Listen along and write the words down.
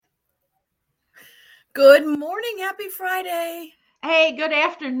Good morning. Happy Friday. Hey, good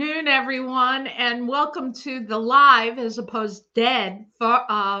afternoon, everyone, and welcome to the live as opposed dead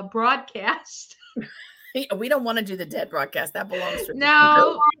broadcast. We don't want to do the dead broadcast. That belongs to the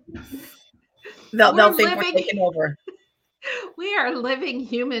speaker. No, They'll we're think we're living, taking over. we are living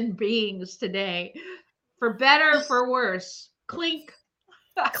human beings today, for better, for worse. Clink.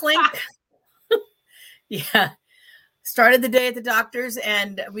 Clink. Yeah. Started the day at the doctor's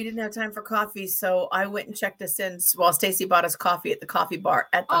and we didn't have time for coffee. So I went and checked us in while Stacy bought us coffee at the coffee bar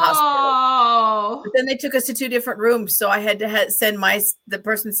at the hospital. Oh, But then they took us to two different rooms. So I had to send the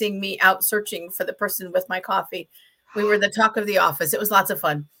person seeing me out searching for the person with my coffee. We were the talk of the office. It was lots of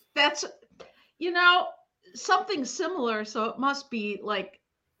fun. that's, you know, something similar. So it must be like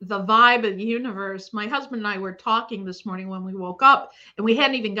the vibe of the universe. My husband and I were talking this morning when we woke up, and we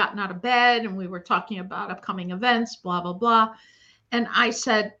hadn't even gotten out of bed, and we were talking about upcoming events, blah, blah, blah. And I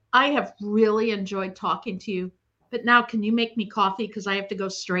said, I have really enjoyed talking to you, but now can you make me coffee? Because I have to go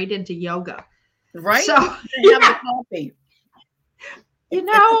straight into yoga. Right? So, Have yeah, the coffee. you It's a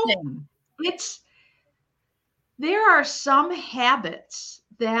know, thing. there are some habits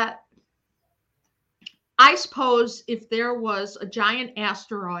that I suppose if there was a giant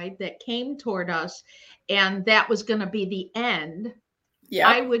asteroid that came toward us and that was going to be the end, I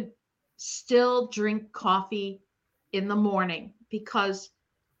Yep. would still drink coffee in the morning because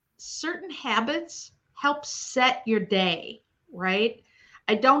certain habits help set your day, right?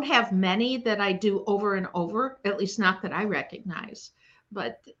 I don't have many that I do over and over, at least not that I recognize.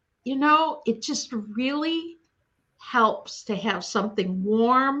 But, it just really helps to have something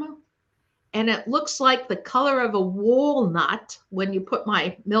warm, and it looks like the color of a walnut when you put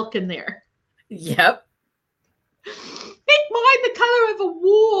my milk in there. Yep. Make mine the color of a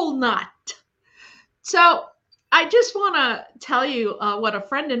walnut. So I just want to tell you what a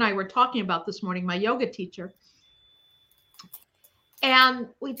friend and I were talking about this morning, my yoga teacher. And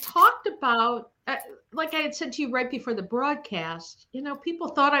we talked about, like I had said to you right before the broadcast, people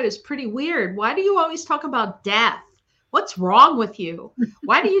thought I was pretty weird. Why do you always talk about death? What's wrong with you?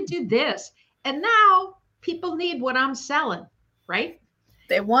 Why do you do this? And now people need what I'm selling, right?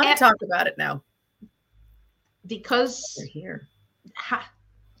 They want to And talk about it now. They're because here.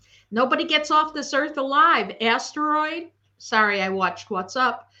 nobody gets off this earth alive. Asteroid. Sorry, I watched What's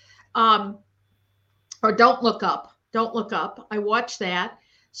Up. Or Don't Look Up. Don't Look Up. I watched that.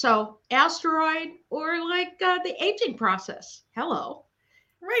 So asteroid or like the aging process. Hello.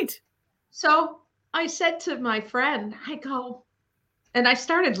 Right. So I said to my friend, I go, and I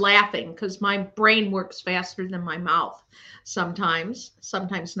started laughing because my brain works faster than my mouth sometimes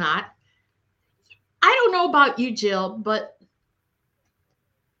not. I don't know about you, Jill, but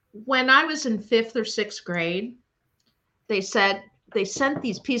when I was in fifth or sixth grade, they said they sent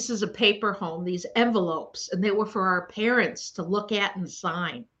these pieces of paper home, these envelopes, and they were for our parents to look at and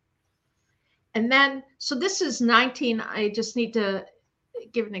sign. And then, so this is 19, I just need to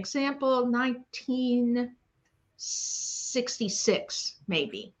give an example, 1966,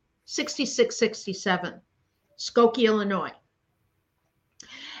 maybe 66, 67, Skokie, Illinois.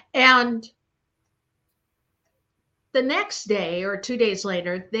 And the next day or 2 days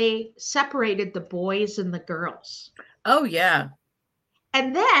later, they separated the boys and the girls. Oh, yeah.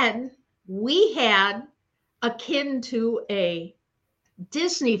 And then we had akin to a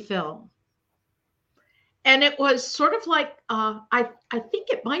Disney film. And it was sort of like I think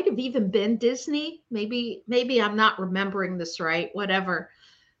it might have even been Disney. Maybe I'm not remembering this right, whatever.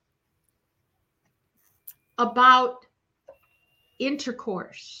 About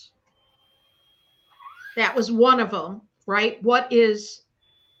intercourse. That was one of them, right?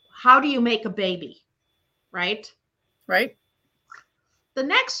 How do you make a baby? Right? Right. The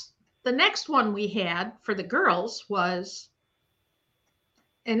next one we had for the girls was,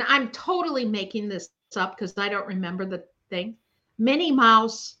 and I'm totally making this up because I don't remember the thing. Minnie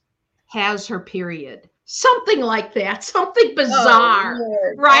Mouse has her period. Something like that. Something bizarre.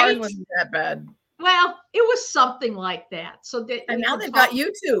 Oh, right? Ours wasn't that bad. Well, it was something like that. So that And now they've got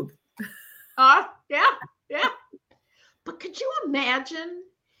YouTube. Yeah. But could you imagine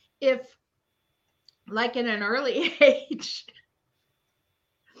if, like in an early age,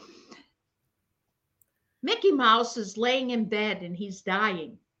 Mickey Mouse is laying in bed and he's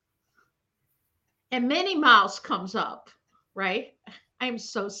dying, and Minnie Mouse comes up, right? I'm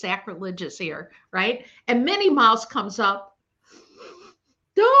so sacrilegious here, right? And Minnie Mouse comes up,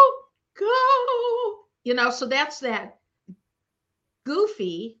 don't go. So that's that.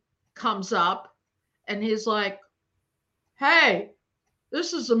 Goofy comes up and he's like, hey,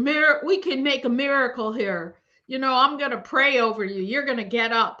 this is a miracle. We can make a miracle here. I'm going to pray over you. You're going to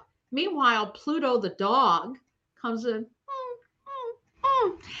get up. Meanwhile, Pluto the dog comes in.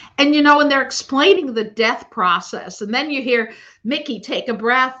 And when they're explaining the death process, and then you hear Mickey take a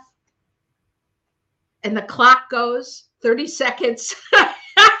breath, and the clock goes 30 seconds.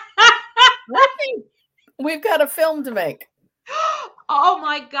 I think we've got a film to make. Oh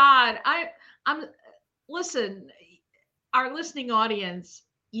my God. Listen, our listening audience,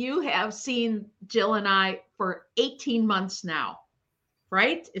 you have seen Jill and I for 18 months now,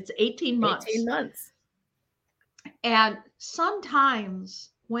 right? It's 18 months. 18 months. And sometimes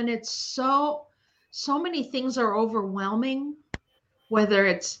when it's so many things are overwhelming, whether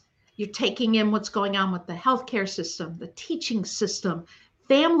it's you're taking in what's going on with the healthcare system, the teaching system,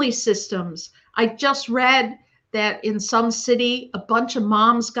 family systems. I just read that in some city, a bunch of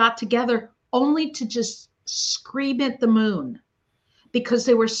moms got together only to just scream at the moon because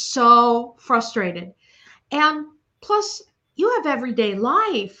they were so frustrated. And plus, you have everyday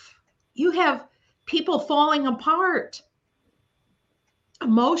life. You have people falling apart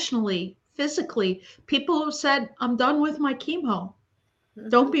emotionally, physically. People who said, I'm done with my chemo. Mm-hmm.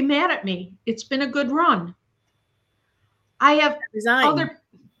 Don't be mad at me. It's been a good run. I have other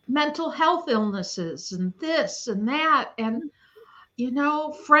mental health illnesses and this and that, and,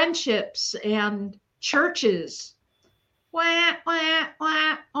 friendships and churches. Wah, wah,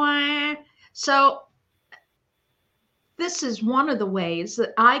 wah, wah. So this is one of the ways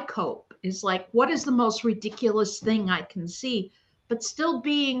that I cope, is like, what is the most ridiculous thing I can see, but still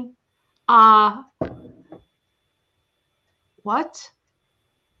being, what?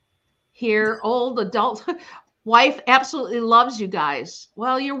 Here, old adult wife absolutely loves you guys.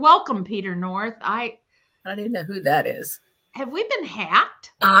 Well, you're welcome, Peter North. I don't even know who that is. Have we been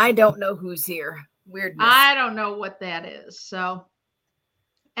hacked? I don't know who's here. Weirdness. I don't know what that is. So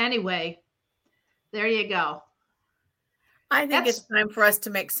anyway, there you go. I think it's time for us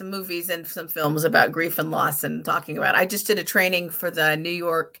to make some movies and some films about grief and loss and talking about it. I just did a training for the New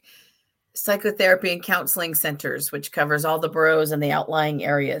York Psychotherapy and Counseling Centers, which covers all the boroughs and the outlying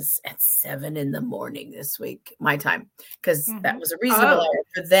areas at 7 a.m. this week, my time, because that was a reasonable hour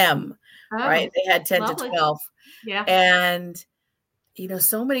for them, right? They had 10 to 12. Yeah. And,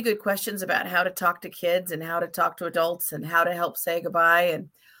 so many good questions about how to talk to kids and how to talk to adults and how to help say goodbye and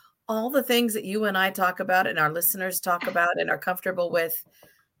all the things that you and I talk about and our listeners talk about and are comfortable with,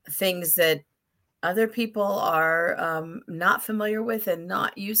 things that other people are not familiar with and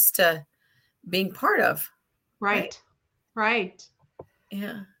not used to being part of. Right.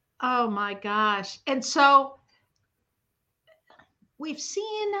 Yeah. Oh my gosh. And so we've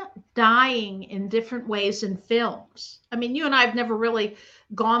seen dying in different ways in films. I mean, you and I have never really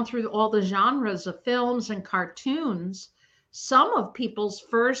gone through all the genres of films and cartoons. Some of people's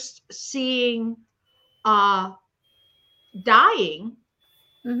first seeing dying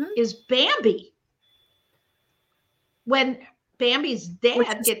is Bambi. When Bambi's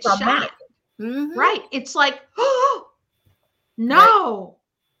dad gets shot. Mm-hmm. Right. It's like, oh, no,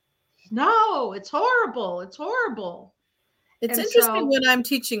 it's horrible. It's horrible. It's interesting when I'm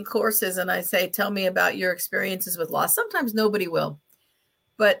teaching courses and I say, tell me about your experiences with loss. Sometimes nobody will,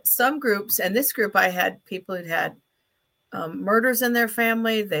 but some groups, and this group, I had people who'd had murders in their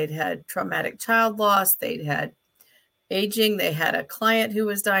family. They'd had traumatic child loss. They'd had aging. They had a client who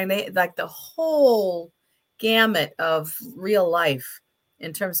was dying. They like the whole gamut of real life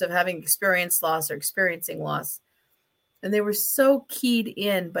in terms of having experienced loss or experiencing loss. And they were so keyed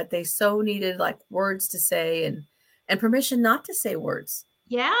in, but they so needed like words to say and permission not to say words.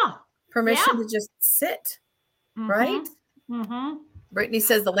 Yeah. Permission to just sit. Right? Mm-hmm. Brittany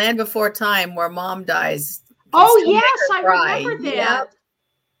says the Land Before Time, where mom dies. Oh, yes. I remember that.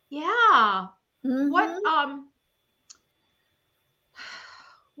 Yep. Yeah. Mm-hmm.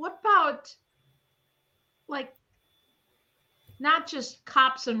 What about like not just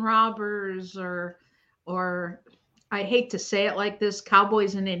cops and robbers or I hate to say it like this,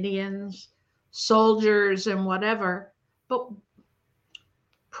 cowboys and Indians, soldiers and whatever, but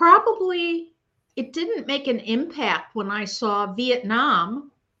probably it didn't make an impact when I saw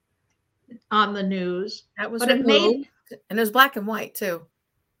Vietnam on the news. That was and it was black and white too.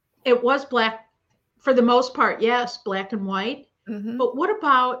 It was black for the most part, yes, black and white. Mm-hmm. But what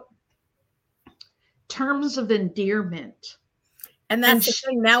about terms of endearment? And that's the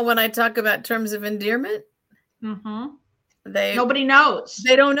thing. Now, when I talk about terms of endearment, nobody knows.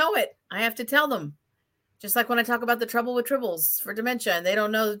 They don't know it. I have to tell them. Just like when I talk about the trouble with tribbles for dementia, and they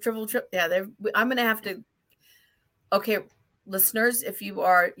don't know the triple. Yeah, I'm going to have to. Okay, listeners, if you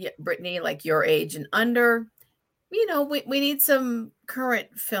are Brittany, like your age and under, we need some current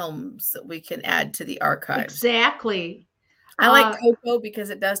films that we can add to the archives. Exactly. I like Coco because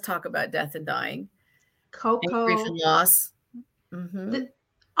it does talk about death and dying, and grief and Coco. loss. Mm-hmm.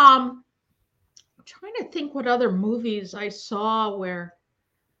 I'm trying to think what other movies I saw where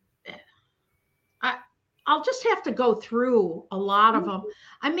I'll just have to go through a lot of them.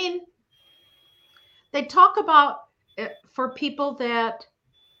 I mean, they talk about it for people that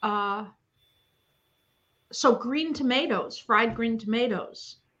so green tomatoes, fried green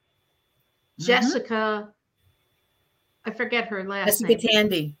tomatoes. Mm-hmm. Jessica, I forget her last Jessica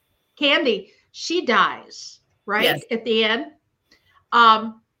name. Candy, she dies, right? Yes. At the end.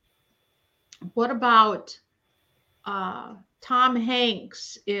 What about Tom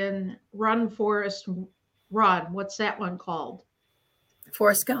Hanks in Run, Forrest, Run? What's that one called?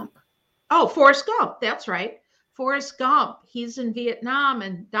 Forrest Gump. Oh, Forrest Gump. That's right. Forrest Gump. He's in Vietnam,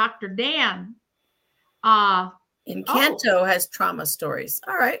 and Dr. Dan. Encanto has trauma stories.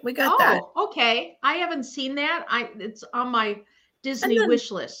 All right, we got that. Oh, okay. I haven't seen that. It's on my Disney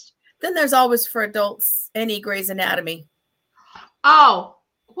wish list. Then there's always for adults any Grey's Anatomy. Oh,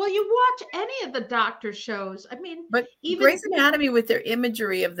 well, you watch any of the doctor shows. I mean, but even Grey's Anatomy with their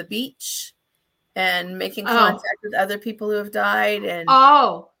imagery of the beach and making contact with other people who have died and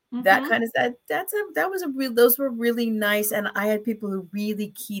that kind of stuff. Those were really nice, and I had people who really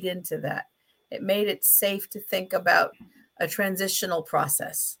keyed into that. It made it safe to think about a transitional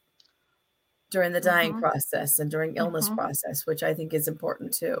process during the dying process and during illness process, which I think is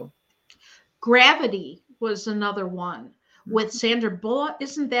important too. Gravity was another one with Sandra Bullock.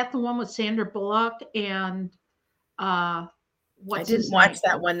 Isn't that the one with Sandra Bullock and I didn't watch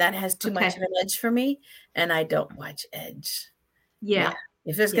that one. That has too much of an edge for me, and I don't watch Edge. Yeah.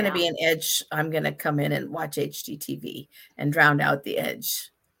 If there's going to be an Edge, I'm going to come in and watch HGTV and drown out the Edge.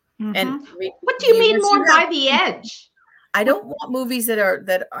 And what do you mean more by the edge? I don't want movies that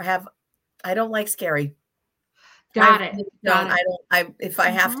have. I don't like scary. Got it. If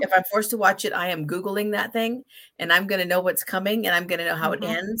I'm forced to watch it, I am Googling that thing, and I'm going to know what's coming, and I'm going to know how it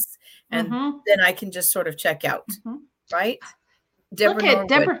ends, and then I can just sort of check out. Right?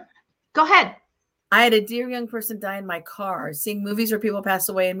 Deborah, go ahead. I had a dear young person die in my car. Seeing movies where people pass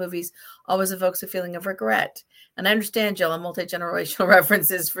away in movies always evokes a feeling of regret. And I understand, Jill, and multi-generational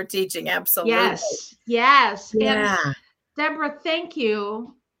references for teaching. Absolutely. Yes. Yeah. And Deborah, thank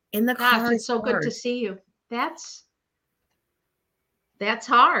you. In the car. It's so good to see you. That's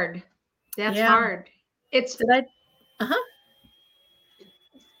hard. That's hard.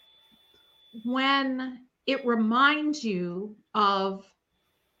 When it reminds you of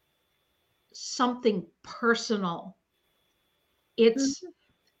something personal.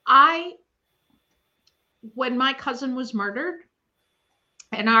 When my cousin was murdered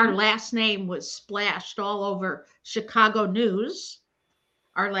and our last name was splashed all over Chicago news,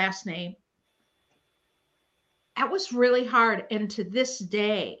 our last name, that was really hard. And to this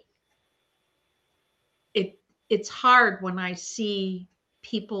day, it's hard when I see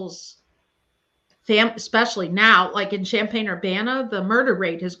people's family, especially now, like in Champaign-Urbana, the murder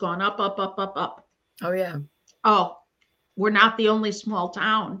rate has gone up. Oh, yeah. Oh, we're not the only small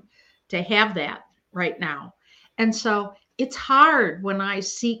town to have that right now. And so it's hard when I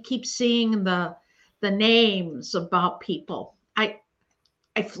keep seeing the names about people.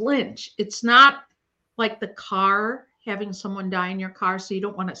 I flinch. It's not like the car, having someone die in your car, so you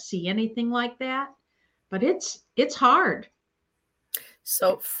don't want to see anything like that. But it's hard.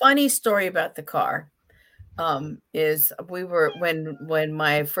 So funny story about the car is when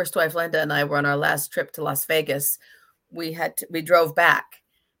my first wife Linda and I were on our last trip to Las Vegas, we drove back,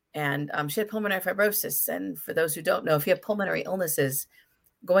 and she had pulmonary fibrosis. And for those who don't know, if you have pulmonary illnesses,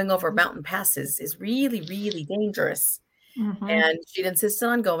 going over mountain passes is really, really dangerous. And she'd insisted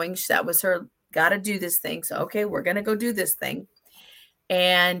on going. That was her, got to do this thing. So, okay, we're going to go do this thing.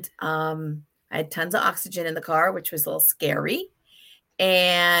 And I had tons of oxygen in the car, which was a little scary.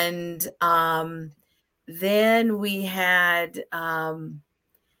 And then we had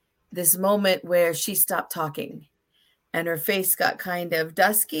this moment where she stopped talking and her face got kind of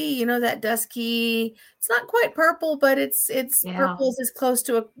dusky. You know, that dusky, it's not quite purple, but it's purple is close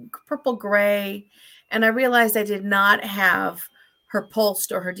to a purple gray. And I realized I did not have her pulse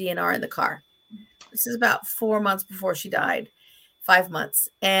or her DNR in the car. This is about 4 months before she died, 5 months.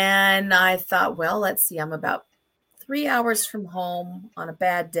 And I thought, well, let's see, I'm about 3 hours from home on a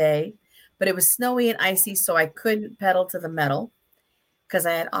bad day, but it was snowy and icy, so I couldn't pedal to the metal because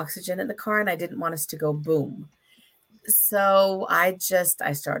I had oxygen in the car and I didn't want us to go boom. So I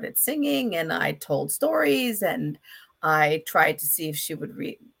started singing and I told stories and I tried to see if she would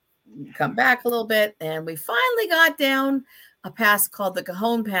come back a little bit. And we finally got down a pass called the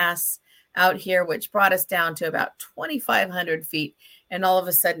Cajon Pass out here, which brought us down to about 2,500 feet. And all of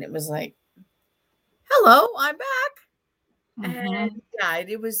a sudden it was like, hello, I'm back. Mhm. And yeah,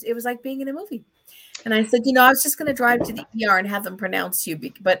 it was like being in a movie. And I said, I was just going to drive to the ER and have them pronounce you,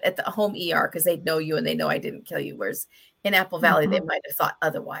 but at the home ER, because they'd know you and they know I didn't kill you. Whereas in Apple Valley, they might have thought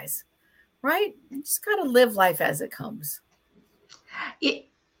otherwise, right? You just got to live life as it comes.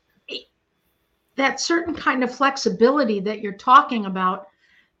 That certain kind of flexibility that you're talking about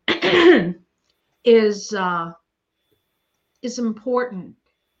is important,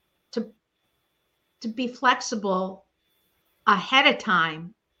 to be flexible ahead of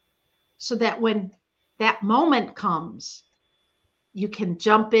time, so that when that moment comes, you can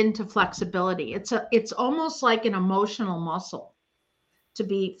jump into flexibility. It's almost like an emotional muscle to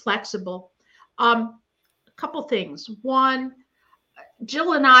be flexible. A couple things. One,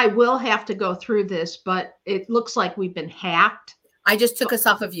 Jill and I will have to go through this, but it looks like we've been hacked. I just took us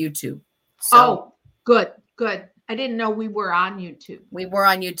off of YouTube. So. Oh, good. I didn't know we were on YouTube. We were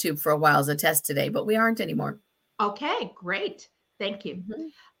on YouTube for a while as a test today, but we aren't anymore. Okay, great. Thank you.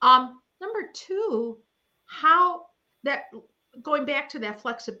 Mm-hmm. Number two, going back to that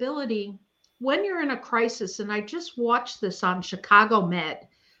flexibility, when you're in a crisis, and I just watched this on Chicago Med.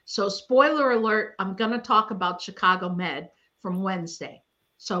 So spoiler alert, I'm going to talk about Chicago Med from Wednesday.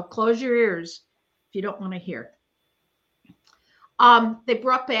 So close your ears if you don't want to hear. They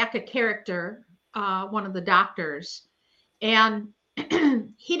brought back a character, one of the doctors, and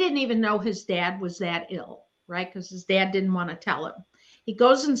he didn't even know his dad was that ill, right? Because his dad didn't want to tell him. He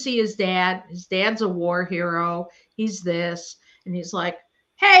goes and sees his dad. His dad's a war hero. He's this. And he's like,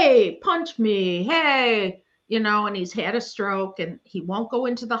 hey, punch me. Hey, and he's had a stroke and he won't go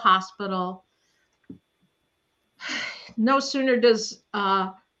into the hospital. No sooner does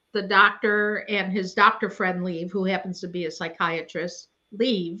the doctor and his doctor friend leave, who happens to be a psychiatrist,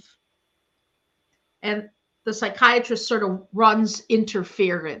 leave. And the psychiatrist sort of runs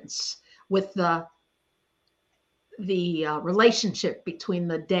interference with the relationship between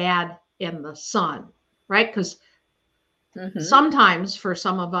the dad and the son, right? Because sometimes for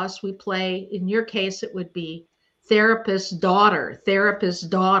some of us, we play, in your case, it would be therapist daughter.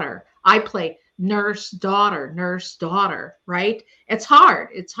 I play nurse daughter, right? It's hard.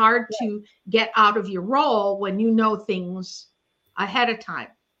 It's hard to get out of your role when you know things ahead of time.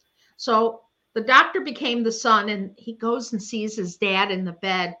 So the doctor became the son, and he goes and sees his dad in the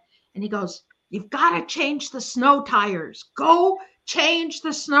bed, and he goes, you've got to change the snow tires. Go change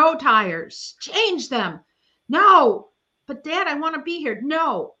the snow tires. Change them. No, but Dad, I want to be here.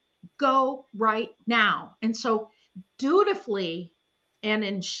 No, go right now. And so dutifully and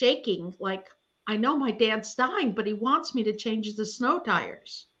in shaking, like, I know my dad's dying, but he wants me to change the snow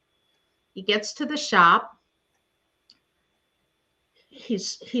tires. He gets to the shop.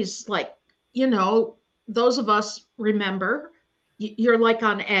 He's like, those of us remember, you're like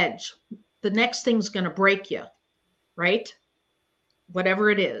on edge. The next thing's going to break you, right? Whatever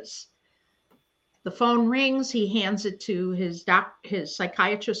it is. The phone rings. He hands it to his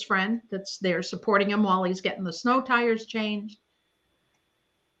psychiatrist friend that's there supporting him while he's getting the snow tires changed.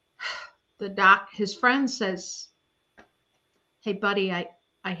 His friend says, hey, buddy, I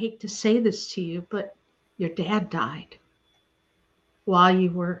hate to say this to you, but your dad died while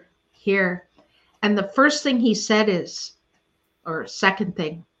you were here. And the first thing he said is, or second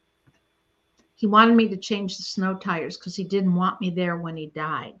thing, he wanted me to change the snow tires because he didn't want me there when he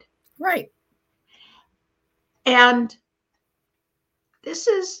died. Right. And this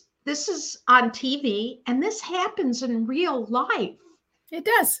is on TV, and this happens in real life. It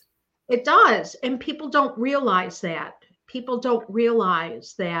does. It does. And people don't realize that. People don't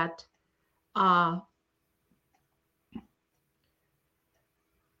realize that how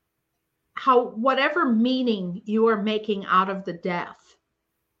whatever meaning you are making out of the death,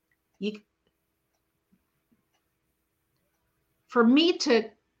 for me to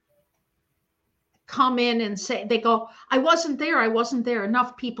come in and say, they go, I wasn't there.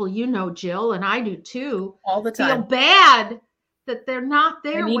 Enough people, Jill, and I do too, all the time, feel bad that they're not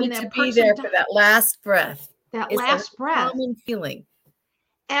there when that person be there for that last breath. That last breath. Common feeling.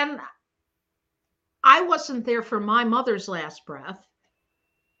 And I wasn't there for my mother's last breath.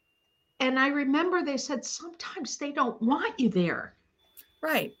 And I remember they said sometimes they don't want you there.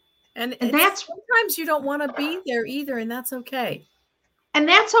 Right. And that's sometimes you don't want to be there either, and that's okay. And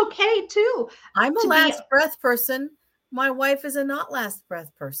that's okay too. I'm a last breath person. My wife is a not last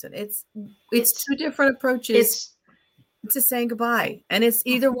breath person. It's two different approaches to saying goodbye, and it's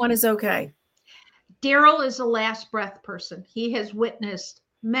either one is okay. Daryl is a last breath person. He has witnessed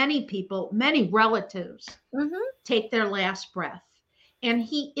many people, many relatives take their last breath. and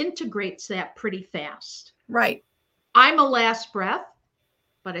he integrates that pretty fast. Right. I'm a last breath,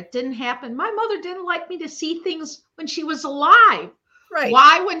 but it didn't happen. My mother didn't like me to see things when she was alive. Right.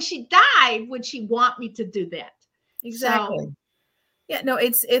 Why, when she died, would she want me to do that? Exactly. So, yeah, no,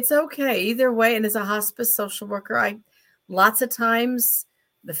 it's okay either way. And as a hospice social worker, lots of times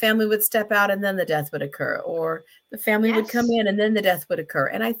the family would step out and then the death would occur, or the family would come in and then the death would occur.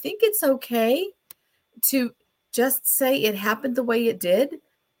 And I think it's okay to just say it happened the way it did.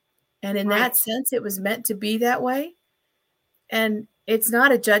 And in that sense, it was meant to be that way. And it's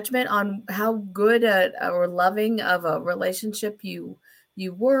not a judgment on how good or loving of a relationship you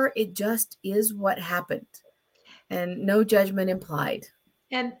were. It just is what happened. And no judgment implied.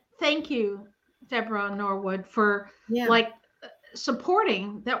 And thank you, Deborah Norwood, for like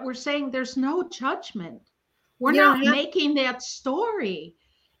supporting that. We're saying there's no judgment. We're not making that story.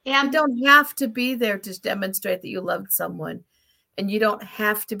 And you don't have to be there to demonstrate that you loved someone. And you don't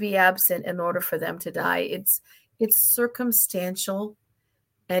have to be absent in order for them to die. It's circumstantial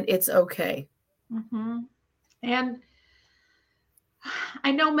and it's okay. Mm-hmm. And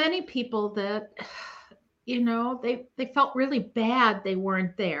I know many people that, they felt really bad they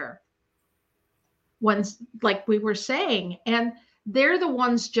weren't there. Ones, like we were saying, and they're the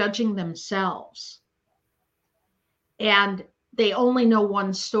ones judging themselves. And they only know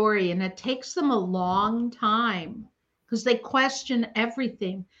one story, and it takes them a long time because they question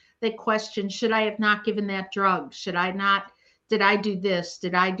everything. They question, should I have not given that drug? Should I not? Did I do this?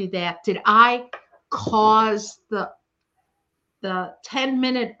 Did I do that? Did I cause the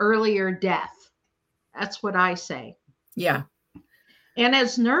 10-minute earlier death? That's what I say. Yeah. And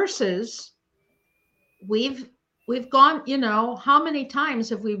as nurses, we've gone, how many times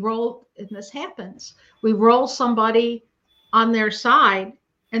have we rolled, and this happens, we roll somebody on their side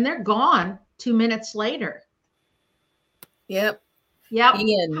and they're gone 2 minutes later. Yep.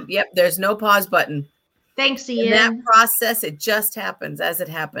 Ian, there's no pause button. Thanks, Ian. In that process, it just happens as it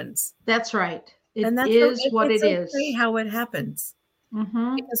happens. That's right. It's okay how it happens.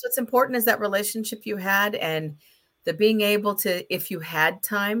 Mm-hmm. Because what's important is that relationship you had and the being able to, if you had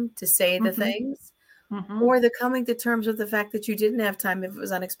time to say the things, or the coming to terms with the fact that you didn't have time if it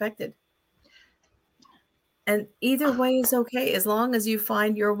was unexpected. And either way is okay, as long as you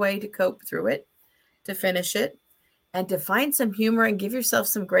find your way to cope through it, to finish it, and to find some humor and give yourself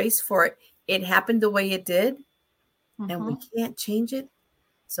some grace for it. It happened the way it did, and we can't change it.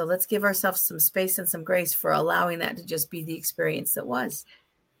 So let's give ourselves some space and some grace for allowing that to just be the experience that was.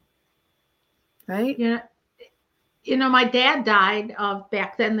 Right? Yeah. My dad died of,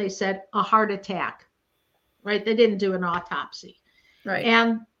 back then they said, a heart attack. Right? They didn't do an autopsy. Right.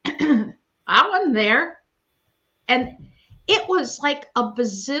 And I wasn't there. And it was like a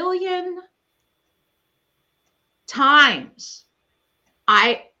bazillion times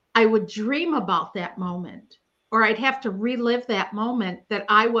I would dream about that moment, or I'd have to relive that moment that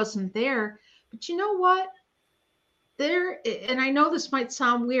I wasn't there. But you know what? And I know this might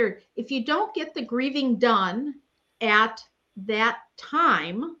sound weird, if you don't get the grieving done at that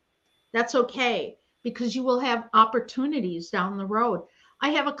time, that's okay, because you will have opportunities down the road. I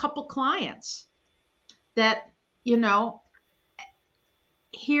have a couple clients that,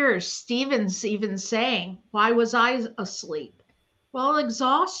 here Stephen's even saying, why was I asleep? Well,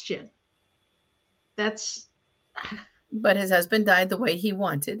 exhaustion. But his husband died the way he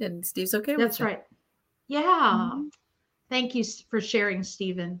wanted, and Steve's okay with it. That's right. Yeah. Mm-hmm. Thank you for sharing,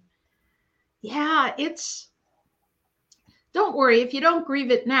 Stephen. Yeah, don't worry. If you don't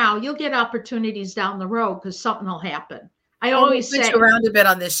grieve it now, you'll get opportunities down the road because something will happen. I always say around a bit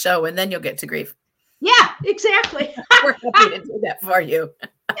on this show, and then you'll get to grief. Yeah, exactly. We're happy to do that for you.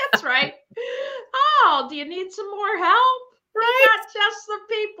 That's right. Oh, do you need some more help? Right. Not just the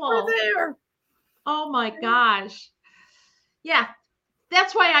people. We're there. Oh my gosh. Yeah.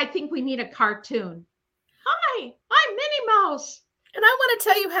 That's why I think we need a cartoon. Hi, I'm Minnie Mouse. And I want to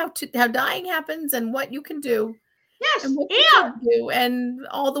tell you how dying happens and what you can do. Yes. And what you can do and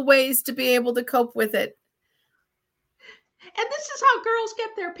all the ways to be able to cope with it. And this is how girls get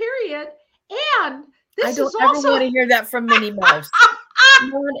their period. And this I don't ever want to hear that from Minnie Mouse.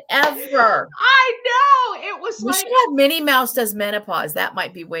 Not ever. I know. It was we should have Minnie Mouse does menopause. That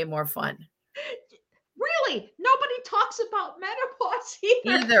might be way more fun. Really? Nobody talks about menopause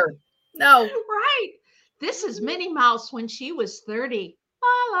either. No. Right. This is Minnie Mouse when she was 30.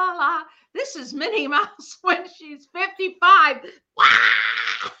 La, la, la. This is Minnie Mouse when she's 55. Wow.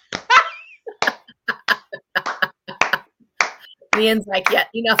 Ian's like, yeah,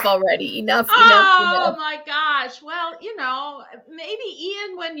 enough already. Enough. Oh my gosh. Well, maybe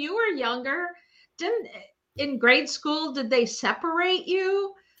Ian, when you were younger, in grade school, did they separate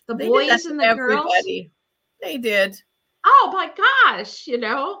you? The They did that boys to and the girls? everybody. They did. Oh my gosh,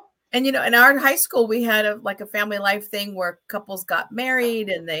 And in our high school, we had a family life thing where couples got married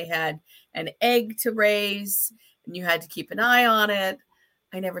and they had an egg to raise and you had to keep an eye on it.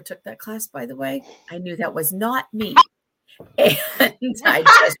 I never took that class, by the way. I knew that was not me. And I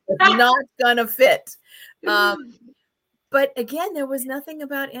just was not gonna fit. But again, there was nothing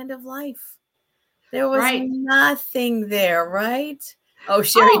about end of life. There was nothing there, right? Oh,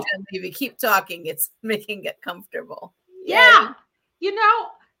 Sherry doesn't leave you. Keep talking. It's making it comfortable. Yeah.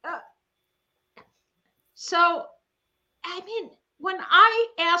 So, I mean, when I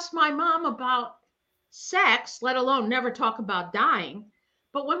asked my mom about sex, let alone never talk about dying,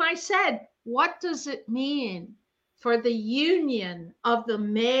 but when I said, what does it mean for the union of the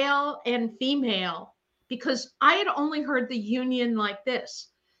male and female? Because I had only heard the union like this.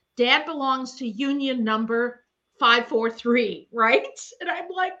 Dad belongs to union number 543, right? And I'm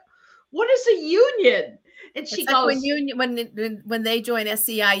like, what is a union? And she goes, when they join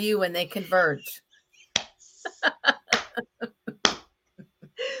SEIU and they converge. And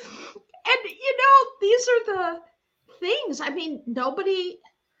these are the things. I mean, the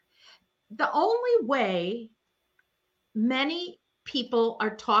only way many people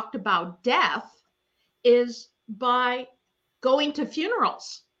are talked about death is by going to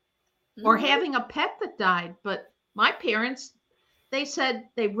funerals or having a pet that died. But my parents, they said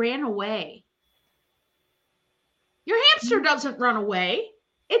they ran away. Your hamster doesn't run away.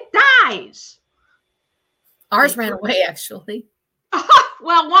 It dies. Ours ran away, actually.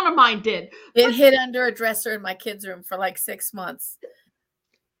 Well, one of mine did. It hid under a dresser in my kids' room for like 6 months.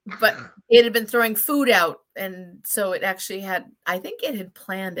 But it had been throwing food out. And so it actually I think it had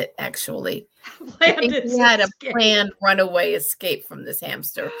planned it, actually. I think we had a planned runaway escape from this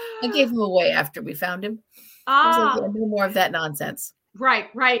hamster. I gave him away after we found him. No more of that nonsense. Right.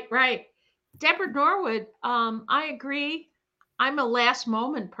 Deborah Norwood, I agree. I'm a last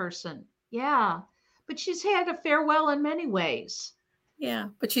moment person. Yeah. But she's had a farewell in many ways. Yeah.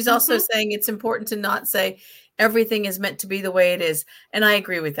 But she's also saying it's important to not say everything is meant to be the way it is. And I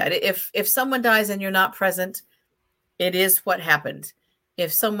agree with that. If someone dies and you're not present, it is what happened.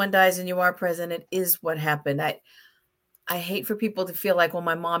 If someone dies and you are present, it is what happened. I hate for people to feel like, well,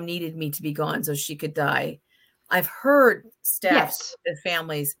 my mom needed me to be gone so she could die. I've heard staff and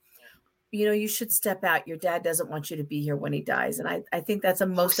families, you should step out. Your dad doesn't want you to be here when he dies. And I think that's a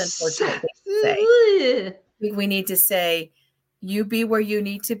most unfortunate thing to say. I think we need to say, you be where you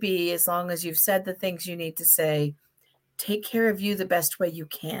need to be. As long as you've said the things you need to say, take care of you the best way you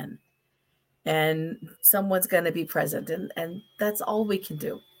can. And someone's going to be present. And that's all we can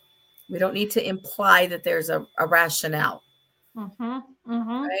do. We don't need to imply that there's a rationale. Right?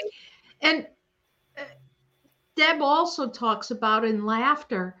 And Deb also talks about in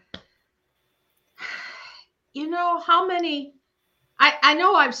laughter, how many, I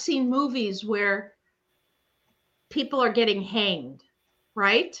know I've seen movies where people are getting hanged,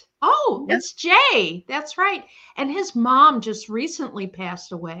 right? Oh, yep. It's Jay. That's right. And his mom just recently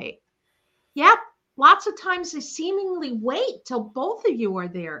passed away. Yep. Lots of times they seemingly wait till both of you are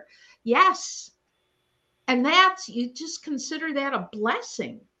there. Yes. And you just consider that a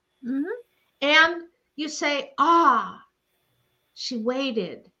blessing. And you say, she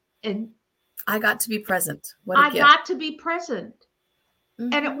waited. And I got to be present. Got to be present.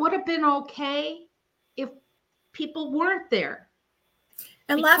 And it would have been okay if people weren't there.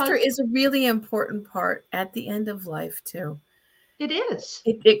 And laughter is a really important part at the end of life, too. It is.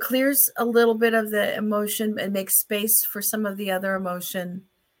 It clears a little bit of the emotion and makes space for some of the other emotion,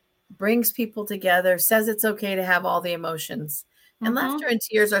 brings people together, says it's okay to have all the emotions. And laughter and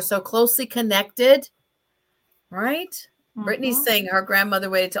tears are so closely connected, right? Brittany's saying her grandmother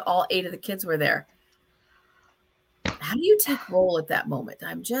waited till all 8 of the kids were there. How do you take role at that moment?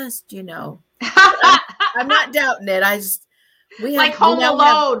 I'm just, I'm not doubting it. We have like Home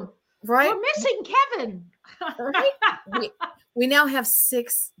Alone, right? We're missing Kevin. Right? We now have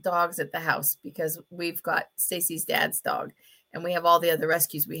 6 dogs at the house because we've got Stacy's dad's dog, and we have all the other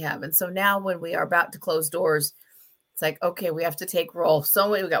rescues we have. And so now when we are about to close doors, it's like, okay, we have to take roll.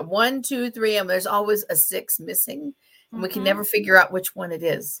 So we got 1, 2, 3, and there's always a 6 missing, and we can never figure out which one it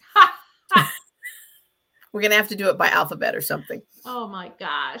is. We're going to have to do it by alphabet or something. Oh my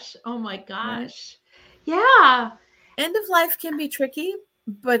gosh. Yeah. End of life can be tricky,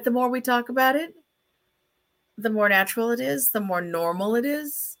 but the more we talk about it, the more natural it is, the more normal it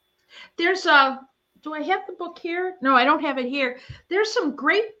is. Do I have the book here? No, I don't have it here. There's some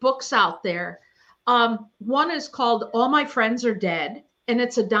great books out there. One is called All My Friends Are Dead, and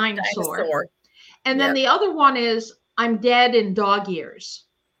it's a dinosaur. And then the other one is I'm Dead in Dog Years.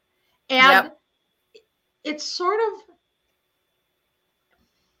 And it's sort of,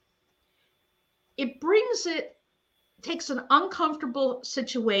 takes an uncomfortable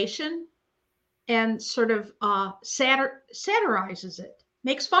situation and sort of satirizes it,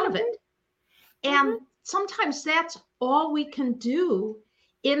 makes fun of it. And sometimes that's all we can do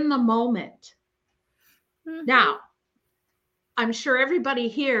in the moment. Now, I'm sure everybody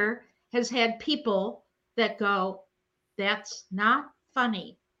here has had people that go, that's not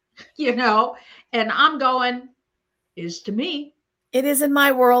funny, and I'm going, is to me. It is in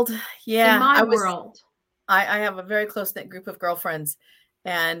my world. Yeah. In my world. I have a very close-knit group of girlfriends,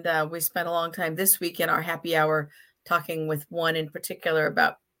 and we spent a long time this week in our happy hour talking with one in particular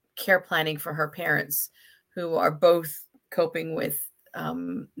about care planning for her parents, who are both coping with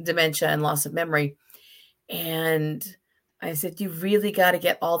dementia and loss of memory. And I said, you really got to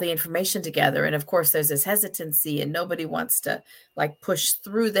get all the information together. And of course, there's this hesitancy, and nobody wants to push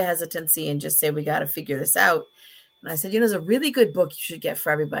through the hesitancy and just say, we got to figure this out. And I said, there's a really good book you should get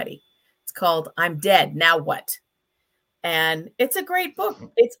for everybody. It's called I'm Dead, Now What? And it's a great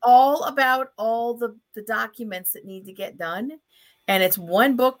book. It's all about all the documents that need to get done. And it's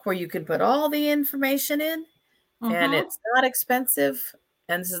one book where you can put all the information in, and it's not expensive.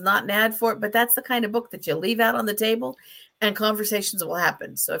 And this is not an ad for it, but that's the kind of book that you leave out on the table and conversations will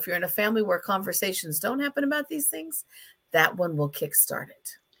happen. So if you're in a family where conversations don't happen about these things, that one will kickstart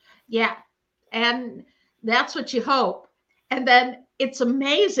it. Yeah. And that's what you hope. And then it's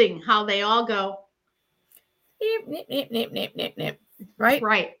amazing how they all go. Nip, nip, nip, nip, nip, nip. Right?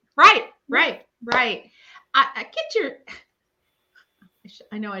 Right.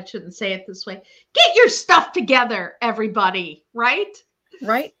 I know I shouldn't say it this way. Get your stuff together, everybody. Right?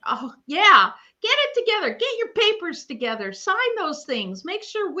 Right. Oh, yeah. Get it together. Get your papers together. Sign those things. Make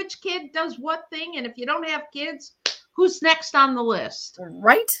sure which kid does what thing. And if you don't have kids, who's next on the list?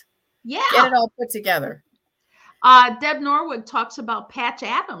 Right. Yeah. Get it all put together. Deb Norwood talks about Patch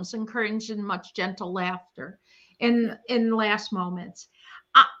Adams encouraging much gentle laughter in last moments.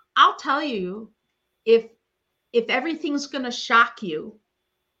 I'll tell you, if everything's going to shock you,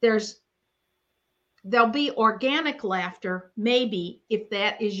 there'll be organic laughter, maybe, if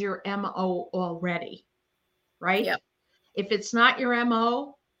that is your MO already, right? Yep. If it's not your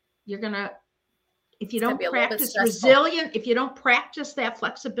MO, if you don't practice resilient, if you don't practice that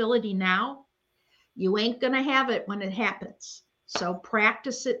flexibility now, you ain't going to have it when it happens. So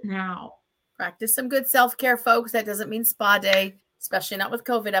practice it now. Practice some good self-care, folks. That doesn't mean spa day, especially not with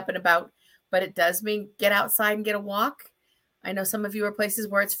COVID up and about, but it does mean get outside and get a walk. I know some of you are places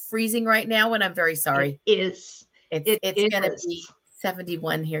where it's freezing right now, and I'm very sorry. It is. It's going to be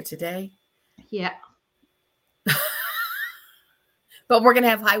 71 here today. Yeah. But we're going to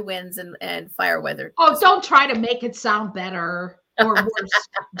have high winds and fire weather. Oh, don't try to make it sound better or worse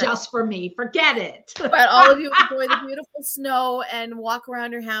just for me. Forget it. But all of you enjoy the beautiful snow and walk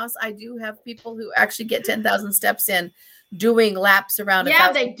around your house. I do have people who actually get 10,000 steps in doing laps around a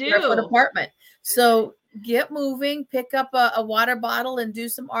 1,000 square foot apartment. So get moving, pick up a water bottle and do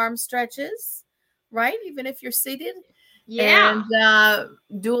some arm stretches, right? Even if you're seated. Yeah.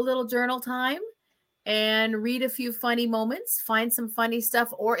 And do a little journal time and read a few funny moments, find some funny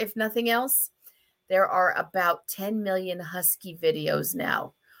stuff. Or if nothing else, there are about 10 million husky videos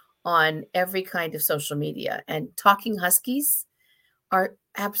now on every kind of social media. And talking huskies are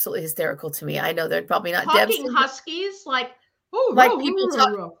absolutely hysterical to me. I know they're probably not talking huskies, like people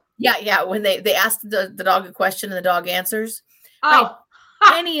talk. Yeah. When they ask the dog a question and the dog answers. Oh,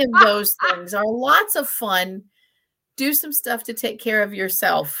 right. Any of those things are lots of fun. Do some stuff to take care of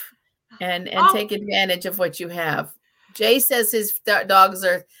yourself and take advantage of what you have. Jay says his dogs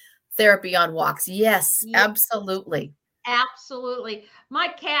are therapy on walks. Yes, absolutely. Absolutely. My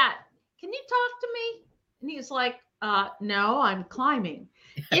cat, can you talk to me? And he's like, no, I'm climbing.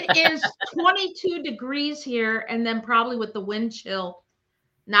 It is 22 degrees here. And then probably with the wind chill,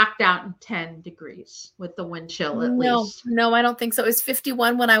 knocked out in 10 degrees with the wind chill at least. No, I don't think so. It was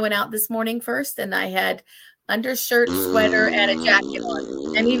 51 when I went out this morning first. And I had undershirt, sweater, and a jacket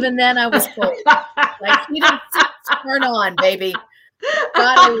on. And even then I was cold. Like, heated seats turn on, baby.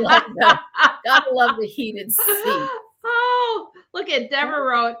 Gotta love the heated seat. Oh, look at Deborah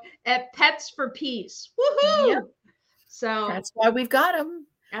wrote at Pets for Peace. Woohoo! Yep. So that's why we've got them.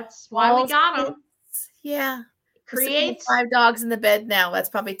 That's why we got them. Yeah. Creates 5 dogs in the bed now. That's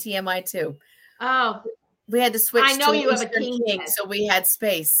probably TMI too. Oh, we had to switch. I know to you have a king, so we had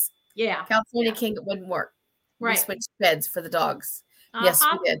space. Yeah. California King, it wouldn't work. Right. We switched beds for the dogs. Yes,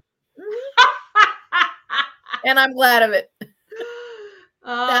 we did. And I'm glad of it.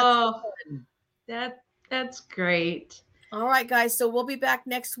 Oh, That's great. All right, guys. So we'll be back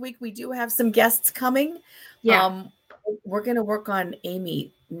next week. We do have some guests coming. Yeah. We're going to work on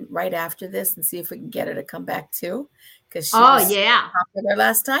Amy right after this and see if we can get her to come back too, because she was popular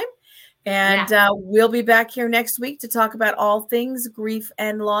last time. And we'll be back here next week to talk about all things grief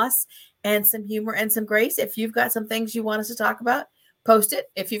and loss and some humor and some grace. If you've got some things you want us to talk about, post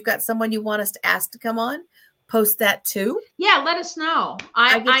it. If you've got someone you want us to ask to come on, post that too. Yeah, let us know.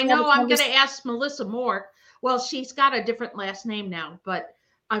 I know I'm going to ask Melissa Moore. Well, she's got a different last name now, but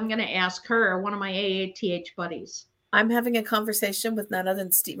I'm going to ask her, one of my AATH buddies. I'm having a conversation with none other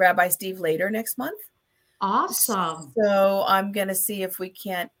than Rabbi Steve later next month. Awesome. So I'm going to see if we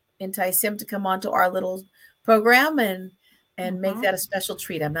can't entice him to come onto our little program and make that a special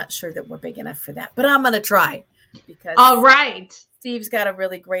treat. I'm not sure that we're big enough for that, but I'm going to try, because all right, Steve's got a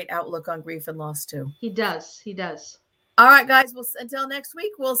really great outlook on grief and loss too. He does. All right, guys. Well, until next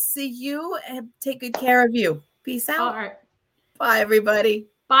week, we'll see you, and take good care of you. Peace out. All right. Bye, everybody.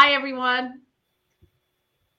 Bye, everyone.